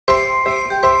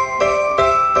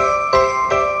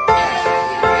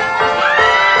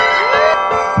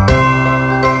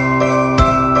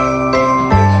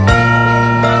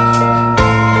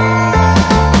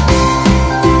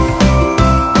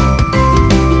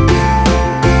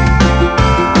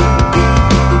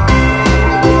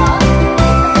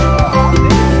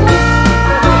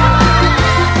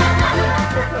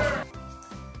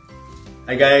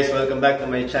Welcome back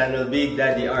to my channel, Big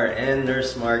Daddy R and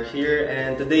Nurse Mark here,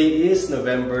 and today is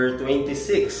November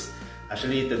 26.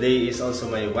 Actually, today is also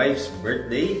my wife's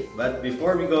birthday, but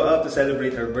before we go out to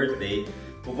celebrate her birthday,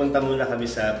 pupunta muna kami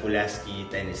sa Pulaski,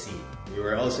 Tennessee. We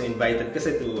were also invited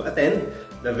kasi to attend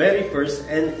the very first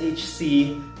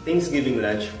NHC Thanksgiving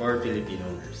lunch for Filipino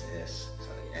nurses.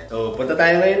 So, punta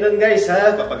tayo ngayon dun guys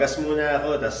ha. Papagas muna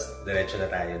ako, tas diretso na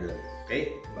tayo dun.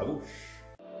 Okay? Babu!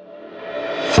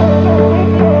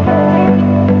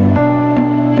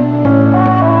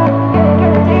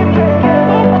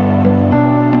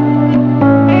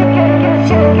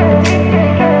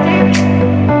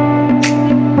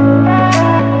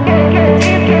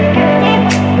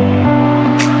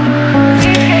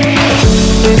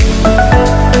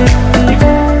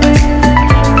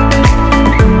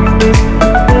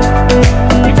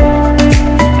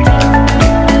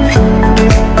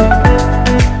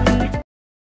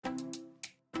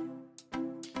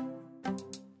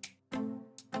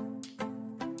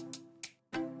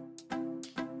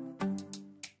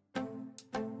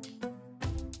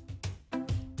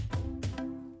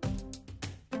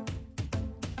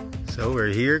 So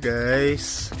we're here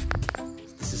guys.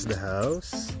 This is the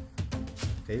house.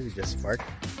 Okay, we just parked.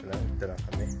 Ito lang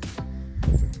kami.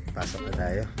 Pasok na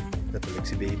tayo. Natulog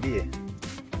si baby eh.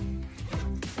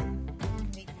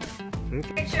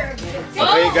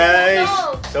 Okay guys,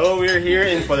 so we're here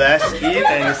in Pulaski,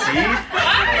 Tennessee.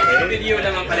 Okay. Video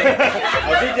naman pala.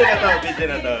 Video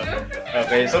na to.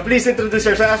 Okay, so please introduce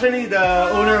yourself. Actually, the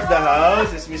owner of the house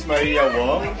is Ms.Maria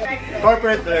Wong,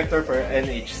 Corporate Director for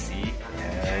NHC.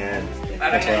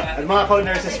 At mga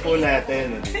co-nurses po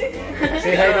natin.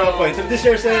 Say hi naman po. Introduce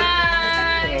yourself.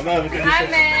 Hi! I'm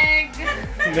Meg!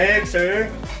 Meg, sir.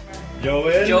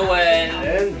 Joel.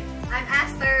 And I'm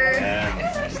Aster.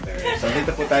 Aster. So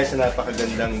dito po tayo sa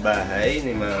napakagandang bahay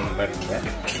ni Ma'am Maria.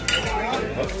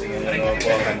 Tingnan mo po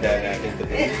ang handa natin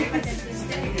today.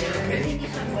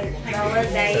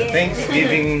 So,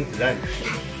 Thanksgiving lunch.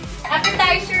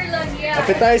 Appetizer lang yan.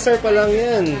 Appetizer pa lang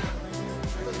yan.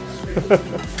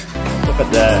 Look at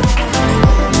that.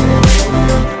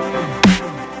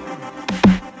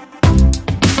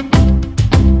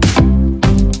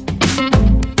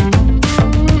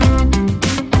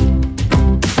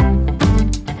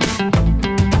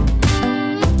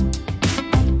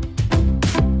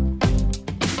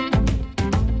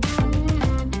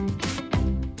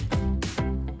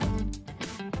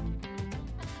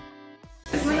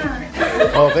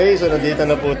 Okay, so nandito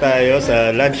na po tayo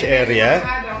sa lunch area.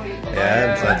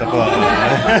 Ayan, so ito po.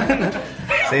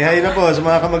 Say hi na po sa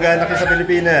mga kamag-anak sa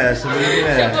Pilipinas.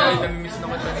 Namimiss na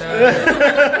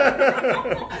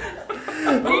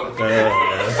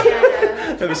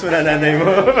Namiss mo na nanay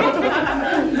mo.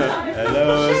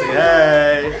 Hello, say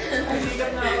hi.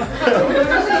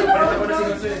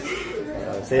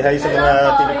 Say hi sa mga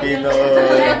Filipino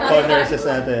co-nurses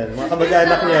natin. Mga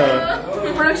kamag-anak nyo.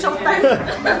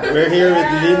 We're here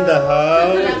with Linda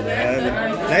Howe.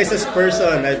 Nicest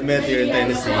person I've met here in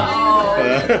Tennessee.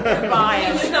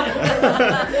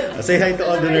 Say hi to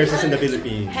all the nurses in the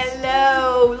Philippines.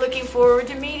 Hello! Looking forward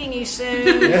to meeting you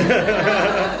soon.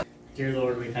 Dear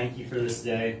Lord, we thank you for this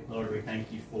day. Lord, we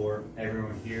thank you for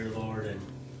everyone here, Lord, and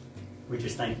we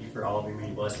just thank you for all of your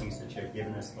many blessings that you have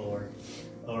given us, Lord.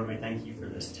 Lord, we thank you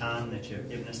for this time that you have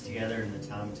given us together and the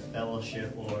time to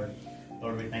fellowship, Lord.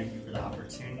 Lord, we thank you for the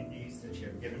opportunities that you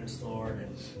have given us, Lord,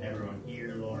 and everyone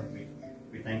here, Lord.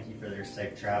 We thank you for their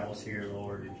safe travels here,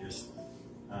 Lord, and just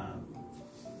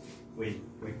we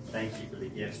thank you for the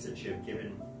gifts that you have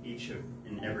given each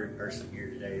and every person here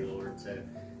today, Lord, to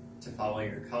follow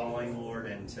your calling, Lord,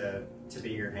 and to be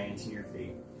your hands and your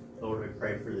feet. Lord, we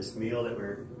pray for this meal that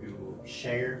we will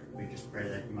share. We just pray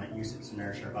that you might use it to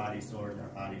nourish our bodies, Lord, and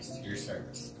our bodies to your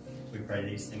service. We pray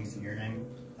these things in your name.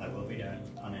 That will be done.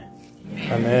 Amen.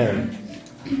 Amen.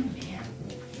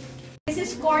 This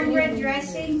is cornbread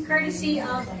dressing, courtesy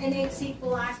of NHC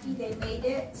Pulaski. They made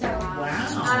it. So,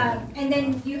 and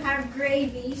then you have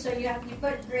gravy. So you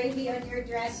put gravy on your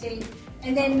dressing,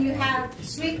 and then you have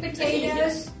sweet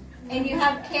potatoes, and you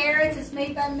have carrots. It's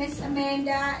made by Miss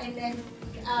Amanda, and then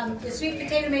the sweet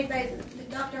potato made by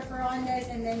Dr. Foronda,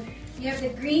 and then you have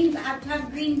the green, have to have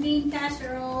green bean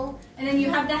casserole, and then you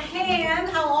have the ham.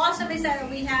 How awesome is that?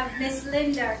 We have Miss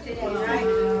Linda today, right?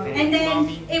 And then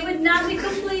it would not be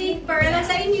complete para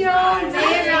sa inyo.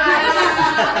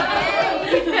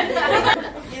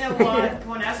 You know what?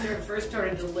 When Aster first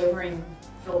started delivering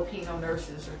Filipino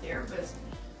nurses or therapists,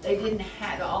 they didn't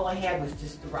have, all I had was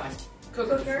just the rice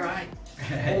cookers, right?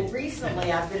 Well,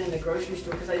 recently I've been in the grocery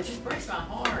store because it just breaks my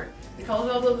heart because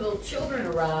all the little children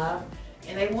arrive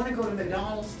and they want to go to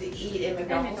McDonald's to eat, and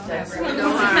McDonald's has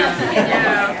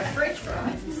French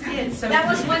fries instead. So That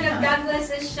was one of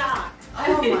Douglas's shocks.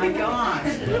 oh my gosh!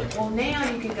 Well, now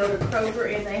you can go to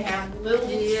Kroger and they have little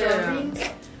servings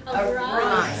of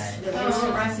rice, the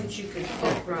little rice that you can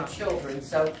cook for children.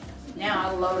 So now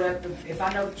I load up. If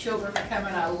I know children are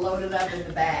coming, I load it up in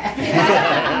the bag.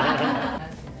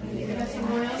 You got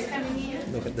someone else coming in?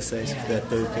 Look at the size of that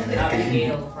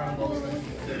turkey.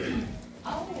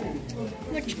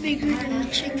 Much bigger than the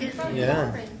chicken.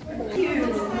 Yeah.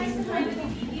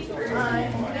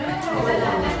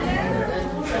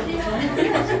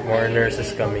 More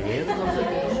nurses coming in.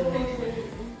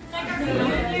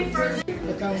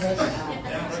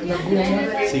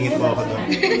 Singit po ako doon.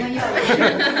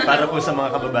 Para po sa mga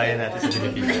kababayan natin sa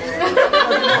Pilipinas.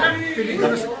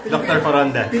 Dr.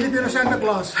 Foronda. Filipino Santa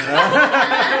Claus.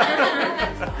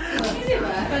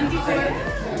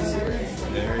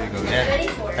 There you go. Yeah.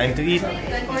 Time to eat.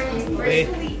 Okay.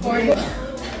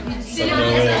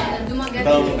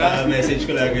 Ito, message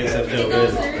ko lagi sa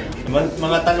Joel.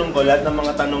 Mga tanong ko, lahat ng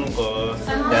mga tanong ko,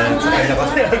 yan, sa kanya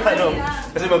ko tanong.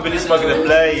 Kasi mabilis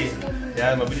mag-reply.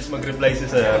 Yan, mabilis mag-reply si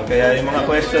Sir. Kaya yung mga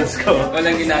questions ko,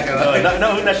 Walang ginagawa.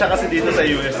 nauna siya kasi dito sa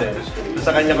US eh. So,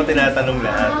 sa kanya ko tinatanong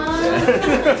lahat.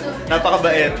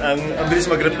 Napakabait. Ang bilis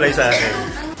mag-reply sa akin.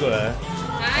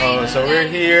 Oh, so we're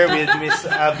here with Miss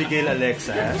Abigail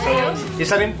Alexa. So,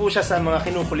 isa rin po siya sa mga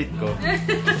kinukulit ko.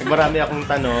 Marami akong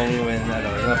tanong when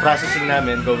processing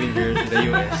namin going here to the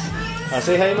US.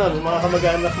 Say hi, ma'am. Mga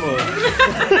kamag-anak mo.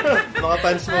 Mga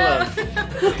fans mo, ma'am.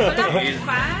 Wala akong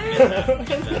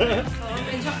fans.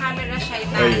 Medyo camera shy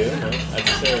tayo. Ayun. At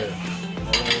sir.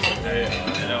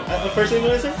 First name mo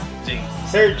na, sir? James.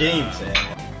 Sir James.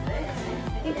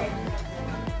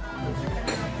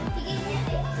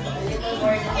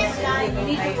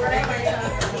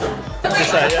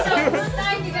 Bisaya. So this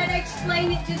time you gotta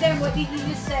explain it to them. What did you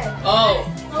just say? Oh,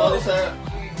 sorry sir.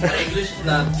 My English is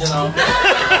not, you know.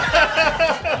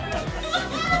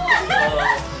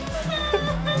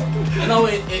 You know,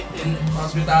 in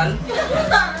hospital,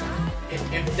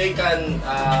 if they can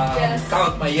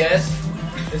count my yes,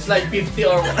 it's like 50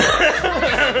 or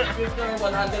 50 or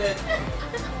 100.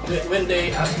 When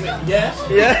they ask me yes,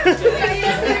 Yeah.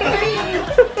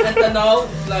 and the no,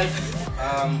 it's like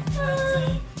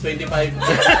 25.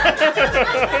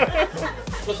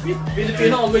 Because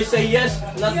Filipino always say yes,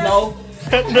 not no.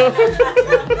 No.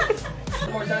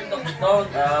 More time, don't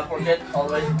forget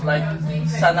always like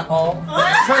sana all.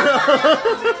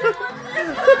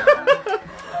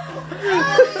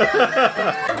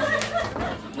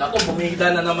 Naku,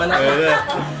 bumigla na naman ako.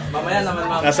 Mamaya naman,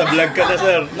 ma'am. Nasa vlog ka na,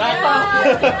 sir. Napa!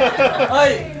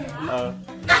 Hoy!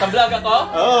 Nasa vlog ako?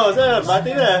 Oo, sir.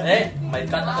 Bati na. May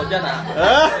cut ako dyan, ha?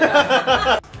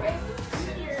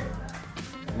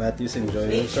 Matthew's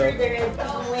enjoying himself.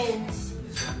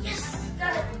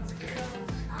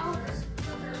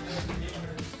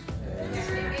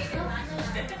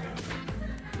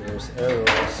 There's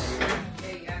arrows.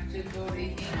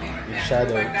 With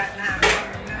Shadow.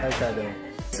 Hi, Shadow.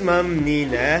 Ma'am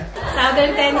Nina.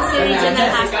 Southern Tennessee Regional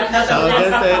Hospital. Southern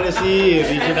Tennessee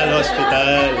Regional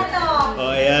Hospital.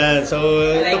 O, ayan. So,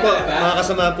 ito po, mga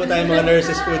kasama po tayong mga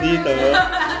nurses po dito.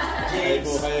 Hi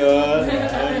po kayo.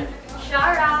 Ayan.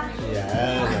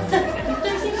 Ayan.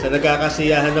 So,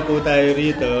 nagkakasiyahan na po tayo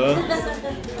rito.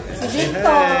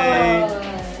 Hi!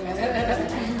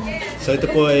 So, ito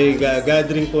po ay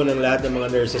gathering po ng lahat ng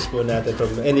mga nurses po natin from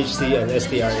NHC and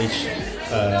STRH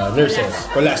nurses.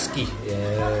 Pulaski.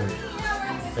 Ayan.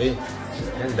 Okay.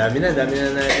 Yan, dami na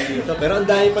natin dito. Pero ang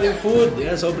dami pa rin food.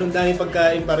 Yan, sobrang dami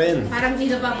pagkain pa rin. Parang di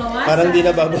nababawasan. Parang di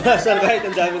nababawasan kahit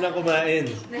ang dami nang kumain.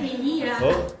 Nahihiya.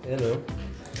 Oh, yan o.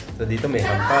 So dito may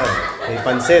hampar. May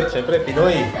pansit. Siyempre,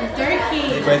 Pinoy.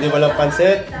 Turkey. Hindi pwede walang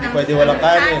pansit. Hindi pwede walang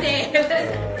kanin.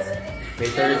 May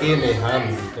turkey, may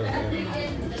ham.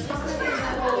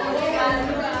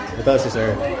 Ito si sir.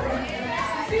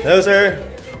 Hello, sir.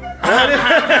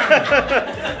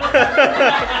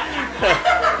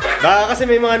 Baka kasi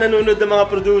may mga nanonood ng mga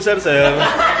producers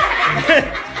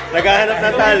naghahanap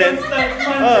ng talent.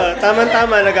 Oh,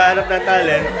 tama-tama, naghahanap ng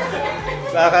talent.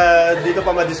 Baka dito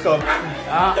pa ma-discover.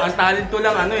 Ang talent ko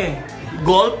lang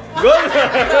golf. Gold!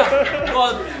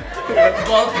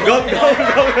 Golf. Gold!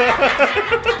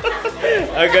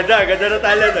 Ang ganda na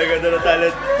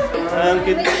talent, Ang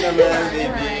cute naman,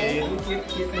 baby.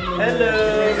 Hello!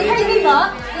 Say hi,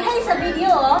 Viva. Say hi sa video,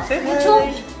 oh. Say hi.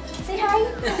 YouTube. Say hi.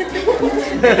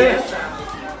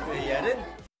 Ayan rin.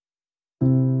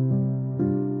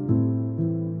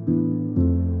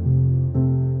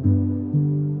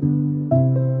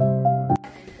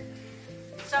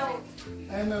 So,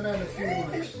 I'm a man of few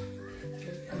words.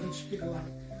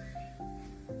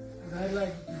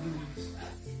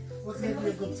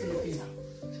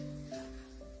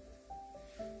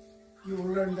 you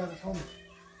will learn that at home.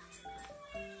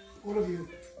 All of you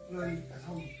learn at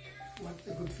home what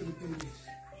a good Filipino is.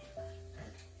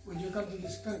 When you come to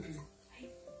this country,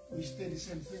 we stay the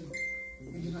same thing.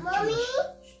 We do not change.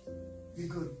 Be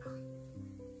good.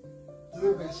 Do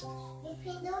your best.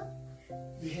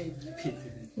 Behave. If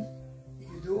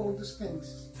you do all those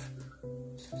things,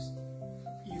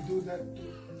 you do that to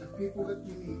the people that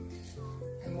you meet,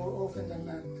 and more often than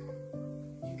not,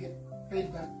 you get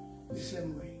paid back the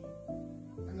same way.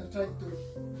 I'm not trying to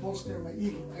bolster my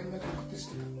ego. I'm not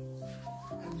egotistical.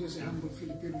 I'm just a humble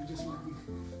Filipino, just like you.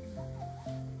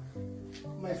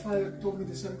 My father told me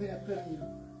the same thing. I'm telling you.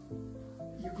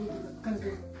 You go to that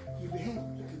country, you behave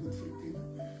like a good Filipino.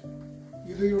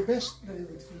 You do your best like a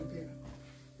good Filipino.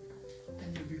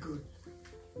 And you'll be good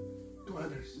to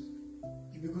others.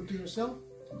 You be good to yourself,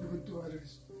 you be good to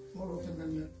others. More often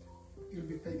than not, you'll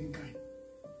be paid in kind.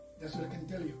 That's what I can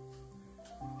tell you.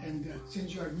 And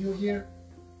since you are new here,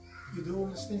 you do all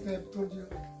these things I have told you,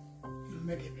 you'll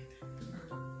make it.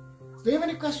 Do you have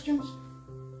any questions?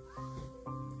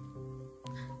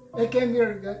 I came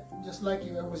here just like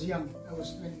you. I was young. I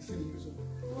was 23 years old.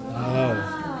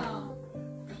 Wow.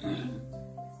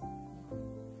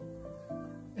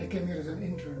 I came here as an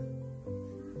intern.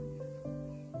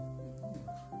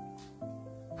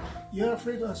 You're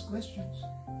afraid to ask questions.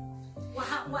 Well,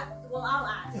 I'll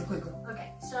ask. Yeah, quick.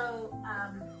 Okay, so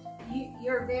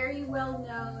you're very well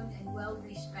known and well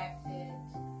respected.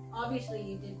 Obviously,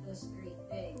 you did those 3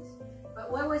 things. But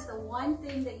what was the one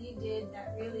thing that you did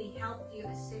that really helped you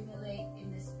assimilate in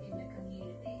the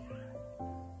community?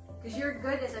 Because you're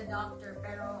good as a doctor,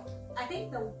 pero I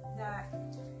think the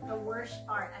worst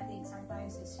part, I think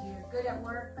sometimes is you're good at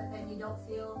work, but then you don't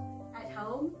feel at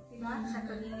home, sa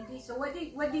community. So what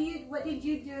did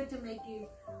you do to make you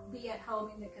be at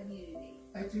home in the community?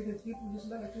 I treated people just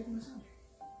like I treat myself.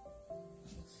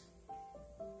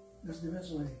 That's the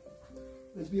best way.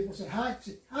 When people say hi,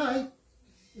 say hi.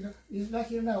 You know, it's like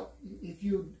here now. If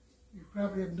you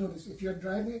probably have noticed, if you're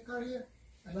driving a car here,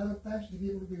 a lot of times the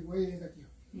people will be waving at you.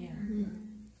 Yeah.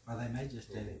 Or they may just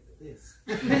do it with this.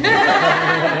 It's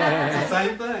the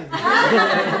same thing.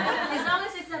 As long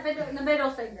as it's the middle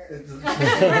finger.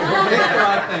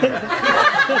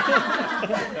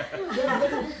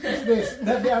 It's this,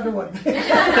 not the other one.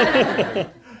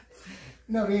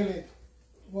 No, really.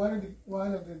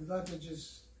 One of the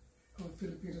advantages of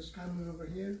Filipinos coming over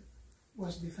here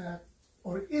was the fact,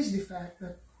 or is the fact,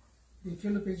 that the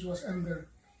Philippines was under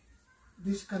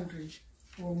this country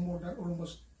for more than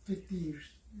almost 50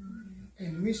 years.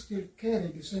 And we still carry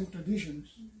the same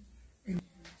traditions. And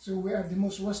so we are the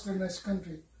most westernized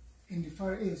country in the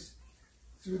Far East.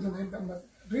 So we don't have that much,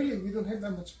 really, we don't have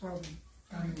that much problem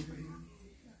coming over here.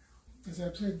 As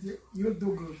I've said, you'll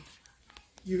do good.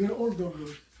 You will all do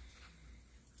good.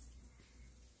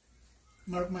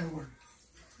 Mark my word.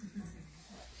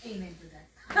 Amen to that.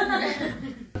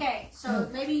 Okay, so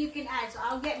maybe you can add. So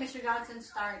I'll get Mr. Johnson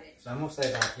started. So I'm going to say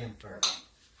about him first.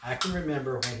 I can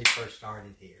remember when he first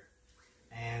started here.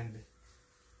 And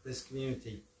this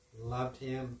community loved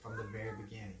him from the very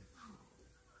beginning.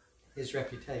 His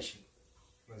reputation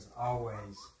was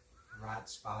always right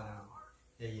spot on.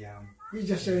 We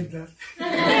just said that.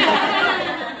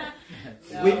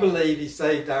 We believe he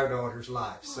saved our daughter's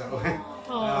life.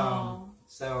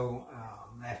 So,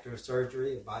 after a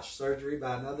surgery, a botched surgery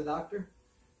by another doctor,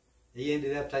 he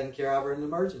ended up taking care of her in the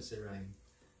emergency room.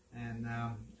 And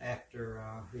after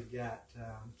he got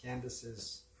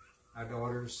Candace's, our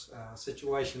daughter's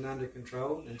situation under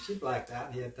control, and she blacked out,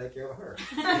 and he had to take care of her.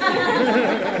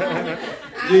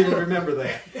 You even remember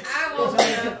that? I woke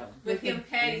up with him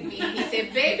patting me, and he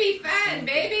said, "Baby, fine,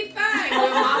 baby, fine.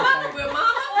 We're mama, we're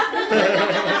mama."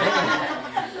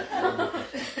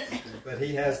 But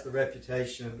he has the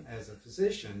reputation as a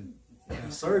physician and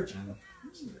a surgeon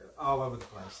all over the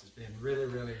place. It's been really,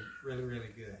 really, really, really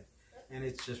good. And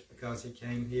it's just because he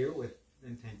came here with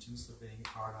intentions of being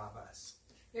part of us.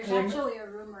 There's actually a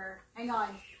rumor, hang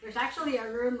on, there's actually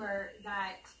a rumor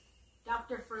that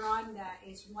Dr. Foronda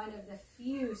is one of the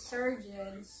few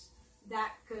surgeons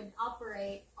that could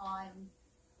operate on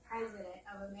President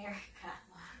of America.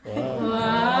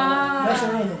 Wow. That's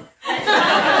a rumor.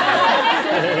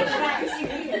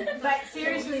 But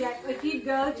seriously, like, if you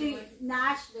go to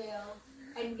Nashville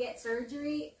and get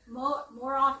surgery,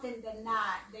 more often than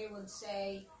not, they would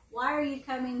say, "Why are you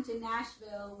coming to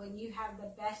Nashville when you have the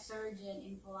best surgeon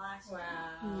in Pulaski?"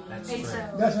 Wow. That's And true.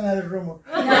 so, That's another rumor.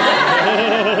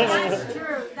 that's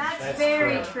true. That's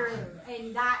very true. true.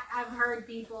 And that I've heard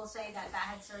people say that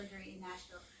had surgery in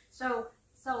Nashville.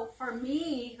 So for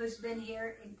me, who's been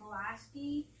here in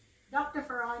Pulaski, Dr.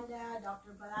 Foronda,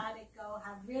 Dr. Baladico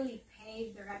have really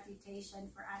paved the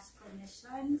reputation for us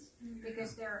clinicians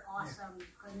because they're awesome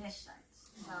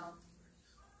clinicians. So,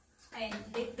 and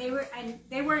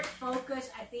they weren't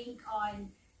focused, I think, on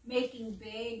making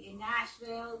big in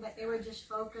Nashville, but they were just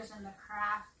focused on the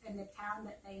craft and the town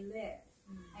that they live,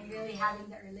 and really having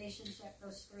that relationship,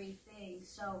 those three things.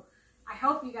 So I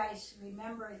hope you guys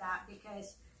remember that,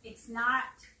 because it's not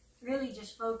really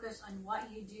just focus on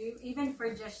what you do, even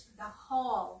for just the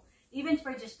hall, even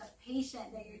for just the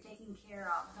patient that you're taking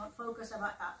care of. Don't focus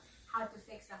about how to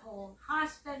fix the whole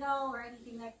hospital or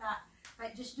anything like that,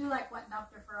 but just do like what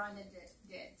Dr. Foronda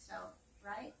did. So,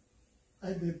 right?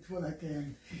 I did what I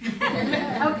can.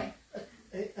 Okay.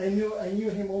 I knew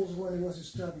him also when he was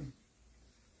studying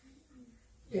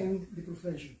in the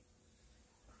profession.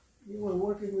 We were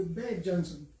working with Babe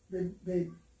Johnson,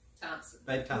 Babe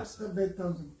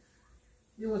Thompson.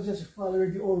 He was just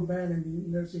following the old man in the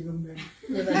nursing home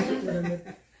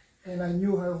then. And I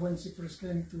knew her when she first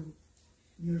came to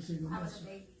nursing home. I was a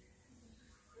baby.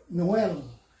 Noel.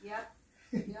 Yep.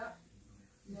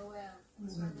 Noel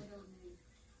was my middle name.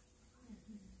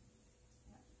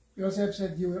 Joseph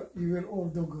said you will all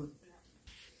do good.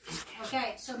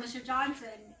 Okay, so Mr.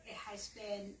 Johnson has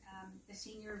been the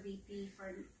senior VP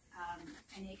for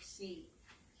NHC.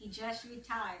 He just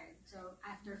retired, so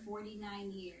after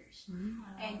 49 years.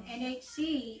 And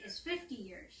NHC is 50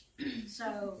 years.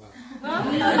 So,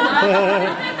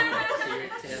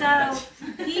 so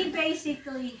he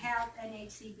basically helped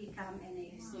NHC become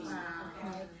NHC.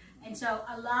 Okay? And so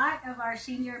a lot of our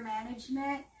senior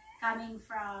management coming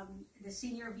from the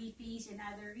senior VPs in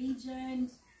other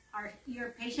regions, your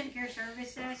patient care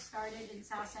services started in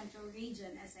South Central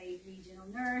region as a regional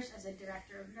nurse, as a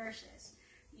director of nurses.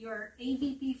 Your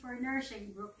AVP for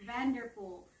nursing, Brooke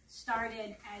Vanderpool,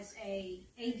 started as a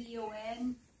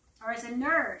ADON or as a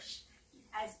nurse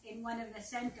as in one of the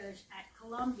centers at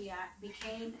Columbia,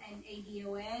 became an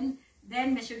ADON.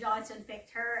 Then Mr. Johnson picked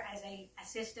her as an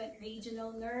assistant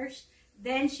regional nurse.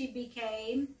 Then she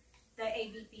became the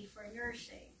AVP for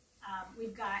nursing.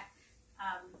 We've got,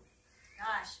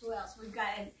 who else? We've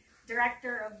got a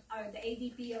director of the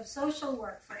AVP of social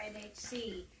work for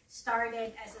NHC.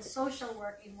 Started as a social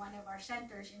work in one of our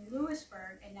centers in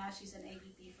Lewisburg, and now she's an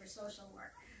AVP for social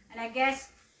work. And I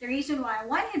guess the reason why I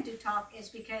want him to talk is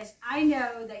because I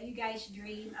know that you guys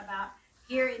dream about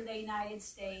here in the United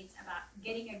States about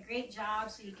getting a great job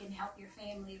so you can help your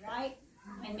family, right?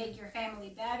 And make your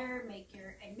family better, make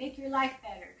your life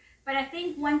better. But I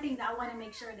think one thing that I want to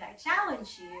make sure that I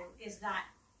challenge you is that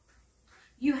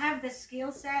you have the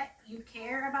skill set, you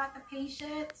care about the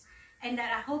patients, and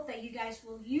that I hope that you guys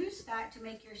will use that to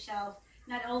make yourself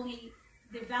not only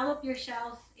develop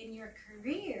yourself in your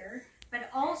career, but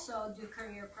also do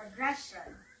career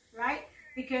progression, right?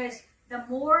 Because the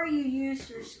more you use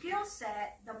your skill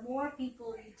set, the more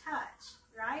people you touch,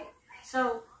 right?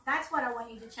 So that's what I want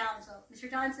you to challenge. So, Mr.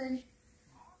 Johnson,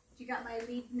 you got my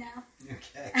lead now?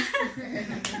 Okay.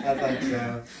 I think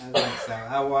so.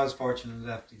 I was fortunate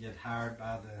enough to get hired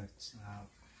by the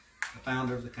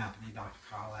founder of the company, Dr.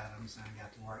 Carl Adams, and I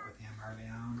got to work with him early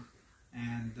on.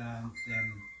 And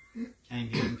then came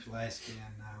here in Pulaski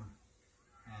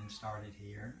and started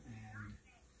here. And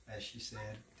as she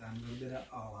said, done a little bit of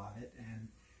all of it. And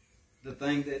the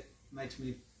thing that makes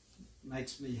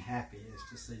me happy is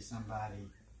to see somebody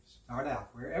start out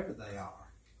wherever they are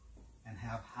and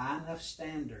have high enough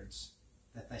standards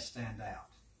that they stand out.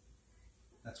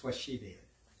 That's what she did.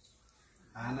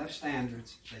 High enough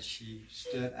standards that she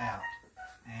stood out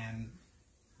and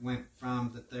went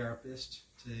from the therapist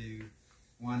to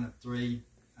one of 3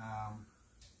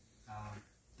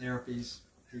 therapies,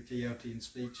 PTOT and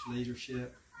speech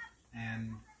leadership,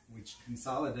 and we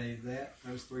consolidated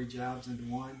those 3 jobs into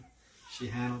one. She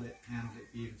handled it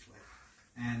beautifully.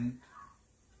 And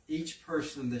each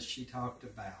person that she talked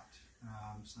about,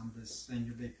 some of the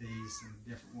senior VPs and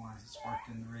different ones that's worked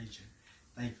in the region,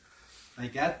 they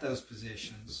got those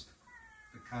positions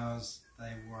because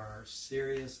they were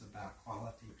serious about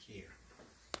quality care.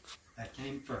 That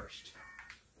came first.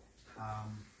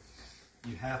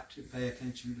 You have to pay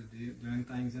attention to doing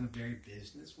things in a very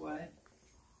business way,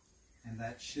 and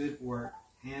that should work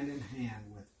hand in hand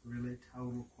with really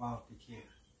total quality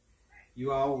care.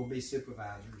 You all will be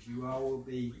supervisors. You all will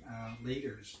be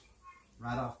leaders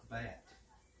right off the bat,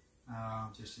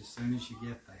 just as soon as you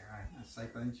get there. I say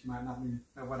things you might not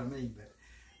know what I mean, but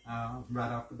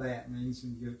right off the bat means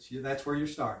that's where you're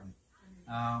starting.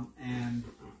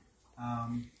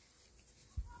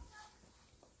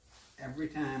 Every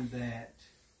time that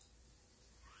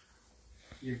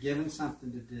you're given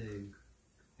something to do,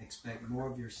 expect more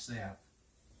of yourself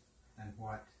than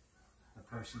what the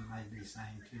person may be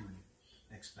saying to you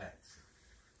expects.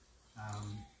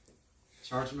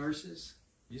 Charge nurses,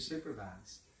 you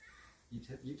supervise. You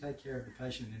take care of the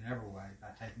patient in every way by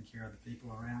taking care of the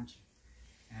people around you.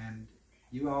 And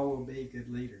you all will be good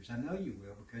leaders. I know you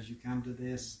will, because you come to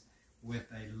this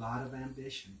with a lot of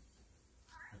ambition.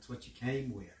 That's what you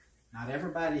came with. Not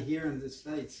everybody here in the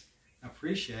States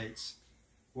appreciates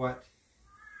what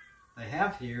they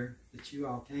have here that you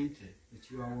all came to, that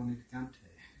you all wanted to come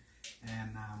to.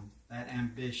 And that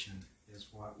ambition is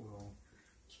what will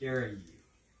carry you,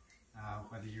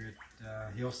 whether you're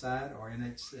at Hillside or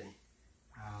NHC.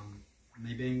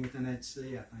 Me being with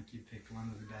NHC, I think you picked one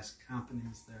of the best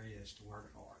companies there is to work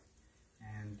for.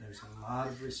 And there's a lot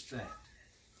of respect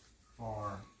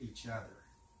for each other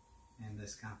in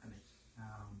this company.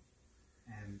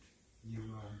 And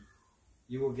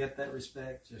you will get that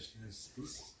respect just as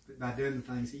by doing the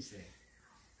things he said.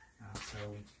 So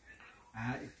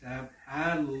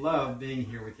I love being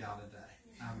here with y'all today.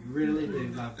 I really do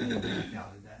love being here with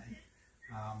y'all today.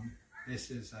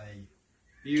 This is a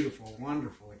beautiful,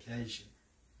 wonderful occasion.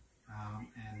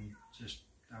 And just,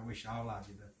 I wish all of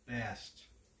you the best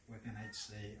with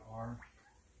NHC or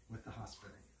with the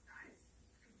hospital.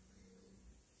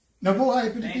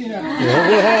 Nabuhay Pilipinas!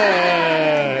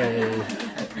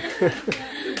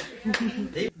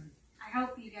 I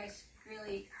hope you guys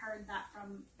really heard that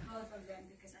from both of them,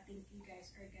 because I think you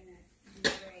guys are gonna do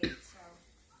great. So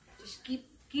just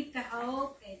keep the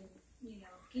hope and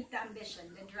keep the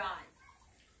ambition, the drive.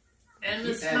 And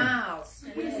the smiles.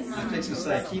 I'm fixing to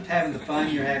say, keep having the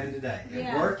fun you're having today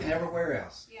at work and everywhere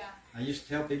else. Yeah. I used to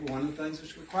tell people one of the things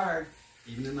that's required,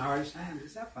 even in the hardest times,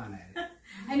 is have fun at it.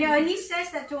 I know, and he says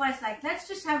that to us, like, let's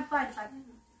just have fun. It's like,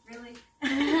 really?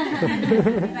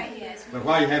 But yes. But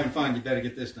while you're having fun, you better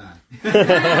get this done. But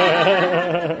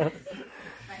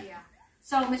yeah.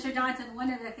 So, Mr. Johnson,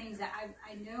 one of the things that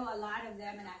I know a lot of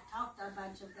them, and I've talked to a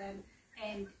bunch of them,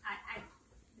 and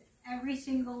every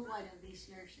single one of these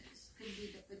nurses could be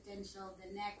the potential,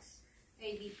 the next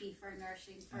AVP for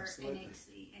nursing for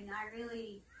NHC. And I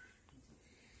really...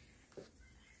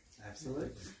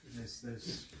 Absolutely.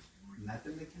 There's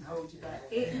nothing that can hold you back.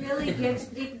 It really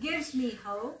gives me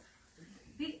hope.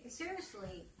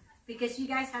 Seriously. Because you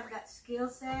guys have that skill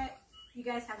set. You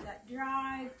guys have that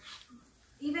drive.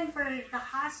 Even for the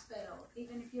hospital.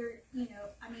 Even if you're, you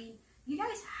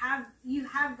guys have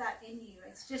that in you.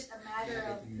 It's just a matter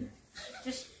of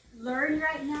just learn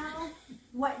right now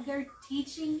what they're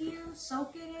teaching you,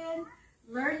 soak it in,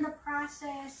 learn the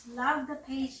process, love the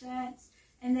patients,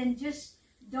 and then just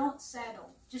don't settle.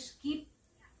 Just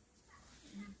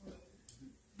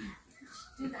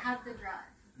have the drive.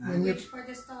 Reach for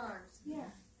the stars. Yeah.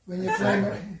 When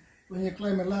you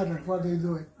climb a ladder, what do you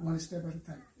do? It one step at a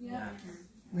time. Yeah.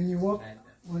 When you walk,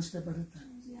 one step at a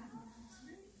time. Yeah.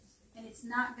 And it's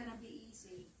not gonna be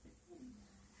easy.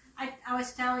 I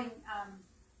was telling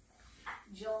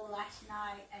Joel last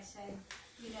night, I said,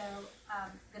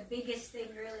 the biggest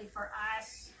thing really for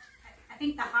us, I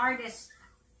think the hardest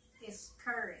is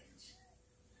courage.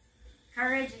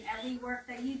 Courage in every work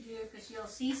that you do, because you'll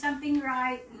see something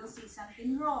right, you'll see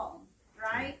something wrong,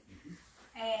 right?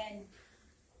 And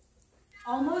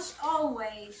almost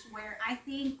always where I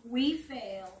think we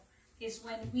fail is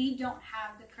when we don't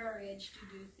have the courage to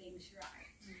do things right.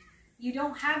 You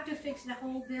don't have to fix the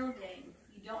whole building.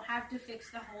 You don't have to fix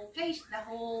the whole patient, the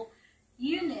whole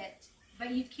unit,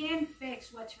 but you can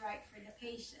fix what's right for the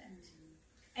patient.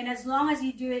 And as long as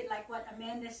you do it like what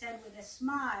Amanda said, with a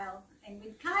smile and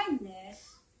with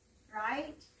kindness,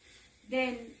 right?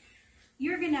 Then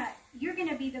you're gonna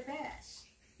be the best,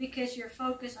 because you're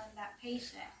focused on that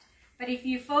patient. But if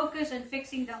you focus on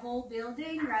fixing the whole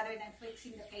building rather than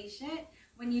fixing the patient,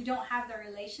 when you don't have the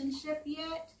relationship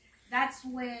yet, that's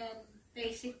when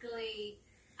basically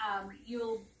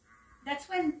that's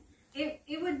when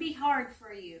it would be hard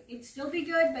for you. It'd still be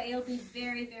good, but it'll be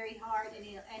very, very hard, and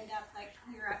it'll end up like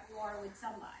you're at war with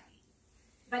somebody.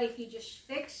 But if you just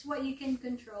fix what you can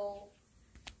control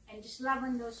and just love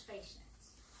on those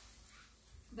patients,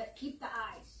 but keep the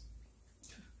eyes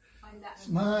on that.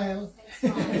 Smile.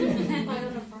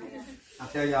 I'll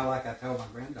tell y'all, like I told my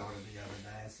granddaughter the other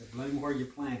day, I said, bloom where you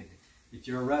planted it. If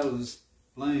you're a rose,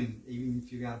 bloom even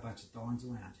if you got a bunch of thorns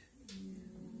around you.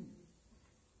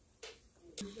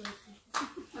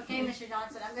 Okay, Mr.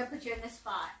 Johnson, I'm going to put you in the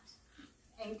spot.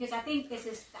 And because I think this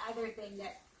is the other thing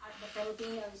that the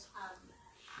Filipinos,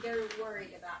 they're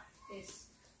worried about this.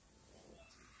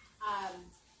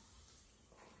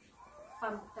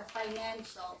 From the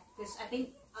financial, because I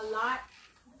think a lot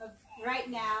of, right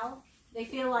now, they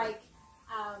feel like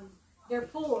they're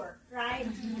poor, right?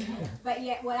 But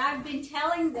yet what I've been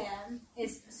telling them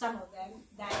is, some of them,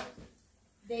 that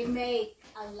they make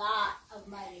a lot of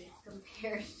money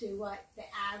compared to what the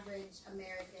average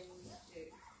Americans do.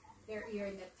 You're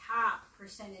in the top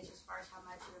percentage as far as how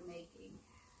much you're making.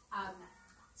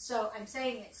 So I'm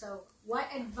saying it. So what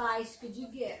advice could you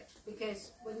give?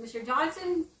 Because with Mr.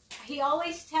 Johnson, he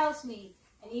always tells me,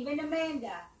 and even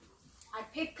Amanda, I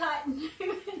picked cotton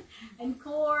and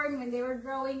corn when they were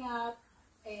growing up,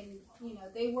 and you know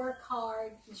they work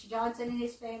hard. Mr. Johnson and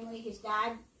his family, his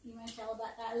dad. You want to tell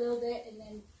about that a little bit, and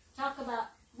then talk about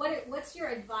what's your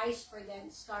advice for them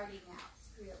starting out,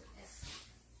 really? Yes.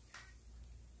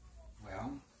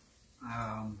 Well,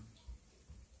 I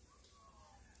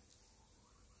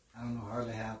don't know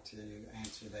hardly how to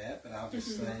answer that, but I'll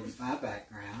just say my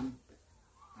background.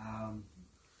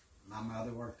 My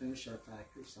mother worked in a shirt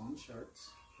factory sewing shirts,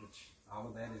 which all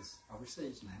of that is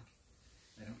overseas now.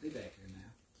 They don't do that here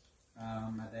now.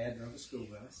 My dad drove a school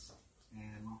bus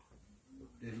and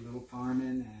did a little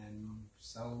farming and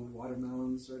sold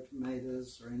watermelons or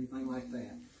tomatoes or anything like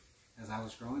that as I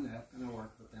was growing up, and I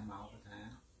worked with them all the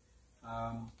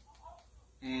time.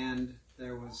 And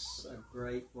there was a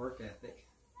great work ethic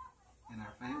in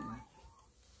our family.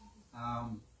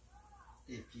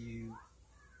 If you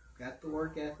got the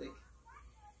work ethic,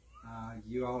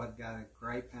 you all have got a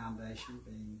great foundation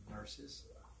being nurses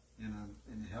in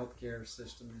a healthcare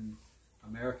system in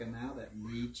America now that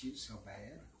needs you so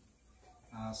bad.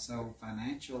 So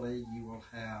financially you will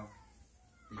have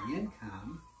the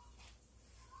income,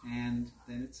 and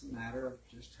then it's a matter of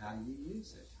just how you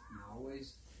use it. You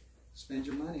always spend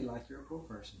your money like you're a poor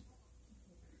person.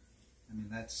 I mean,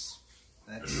 that's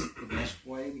the best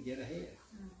way to get ahead.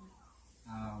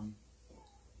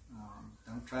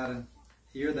 Don't try to,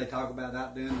 here they talk about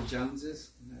outdoing the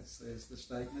Joneses, and that's the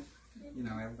statement. You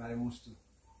know, everybody wants to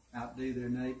outdo their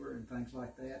neighbor and things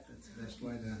like that. That's the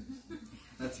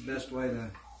best way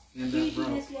to end up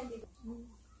broke.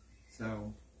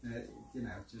 So, you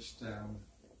know,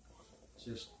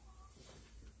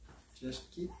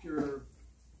 just keep your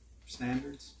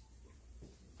standards.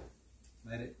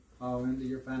 Let it fall into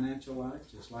your financial life,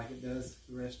 just like it does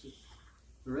the rest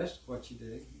of what you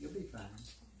do. You'll be fine.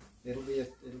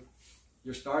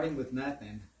 You're starting with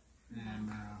nothing,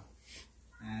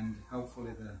 and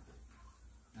hopefully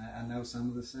I know some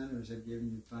of the centers have given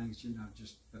you things, you know,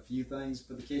 just a few things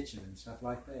for the kitchen and stuff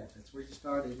like that. That's where you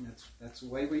started, and that's the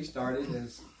way we started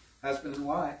as husband and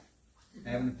wife,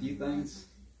 having a few things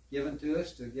given to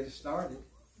us to get us started.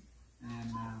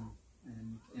 And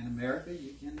in America,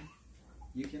 you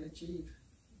can achieve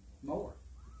more.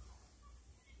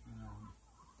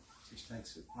 Just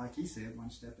takes it, like he said, one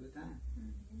step at a time.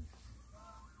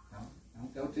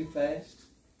 Don't go too fast.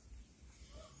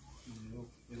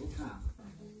 It'll come.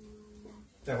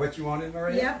 Is that what you wanted,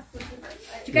 Maria? Yep. Do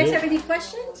you guys have any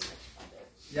questions?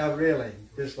 Yeah, really.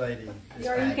 This lady is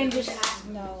Or you fabulous. can just ask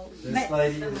no. This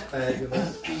lady is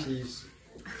fabulous.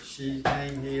 She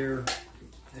came here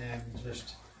and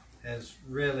just has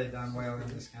really done well in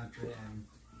this country, and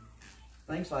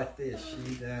things like this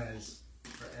she does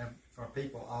for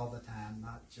people all the time,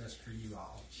 not just for you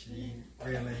all. She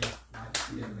really likes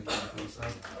to give people. So,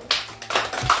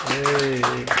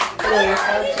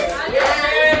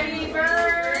 Happy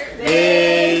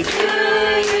birthday to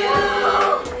you.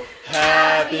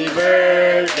 Happy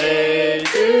birthday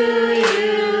to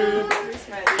you.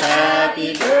 Happy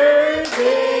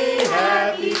birthday,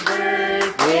 happy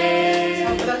birthday.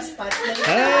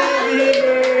 Happy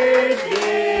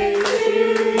birthday to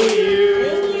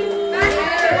you.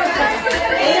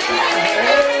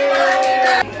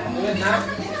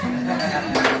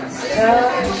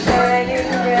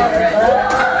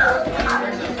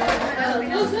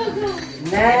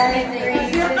 Night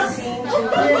breezes seem to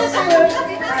whisper,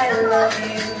 I love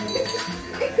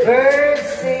you. Birds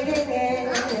singing in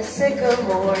a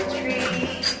sycamore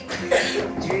tree.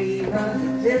 Dream a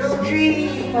little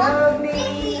dream of me.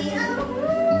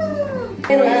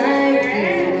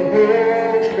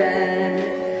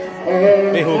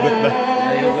 May hugot ba?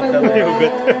 May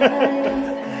hugot.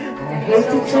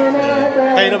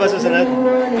 Kayo na ba susunod?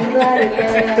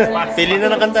 Pili na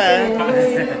ng kanta, eh.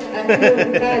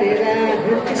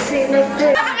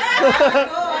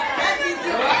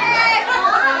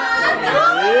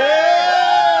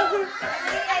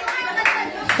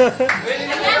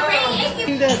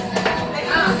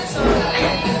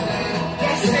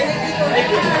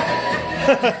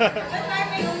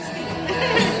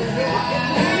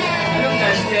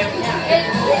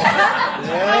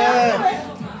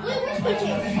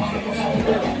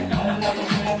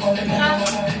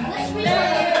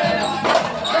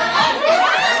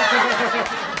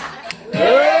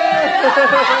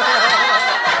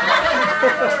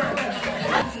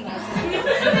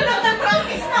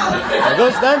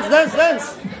 Goes, dance, dance, dance.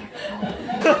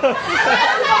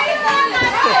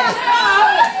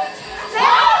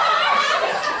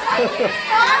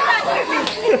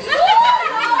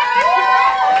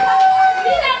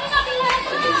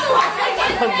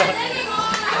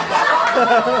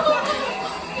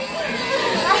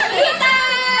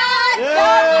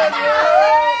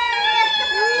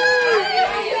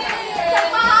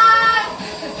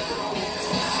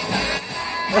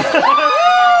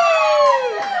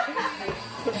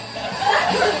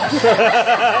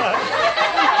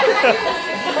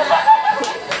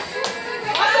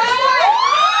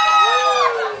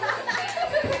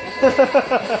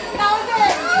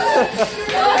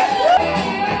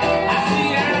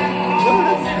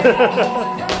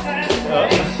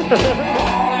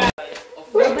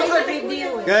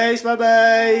 Guys,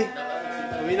 bye-bye.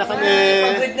 Uwi na kami.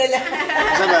 Pagod na lang.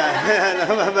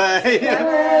 Bye-bye.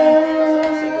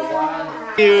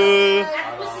 Thank you.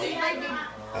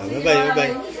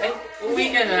 Bye-bye. Uwi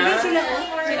ka na.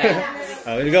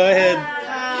 We'll go ahead.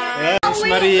 Ms.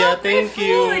 Maria, thank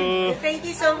you. Thank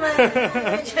you so much.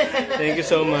 Thank you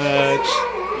so much.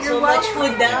 So much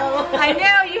food now. I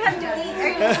know, you have to eat.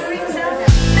 Are you doing something?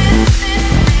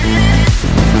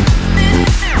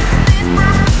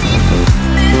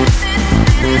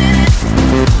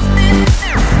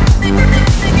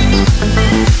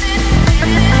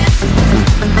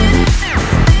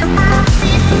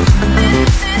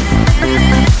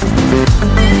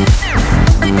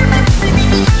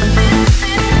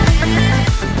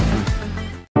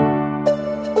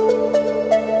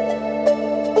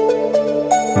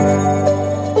 Thank you.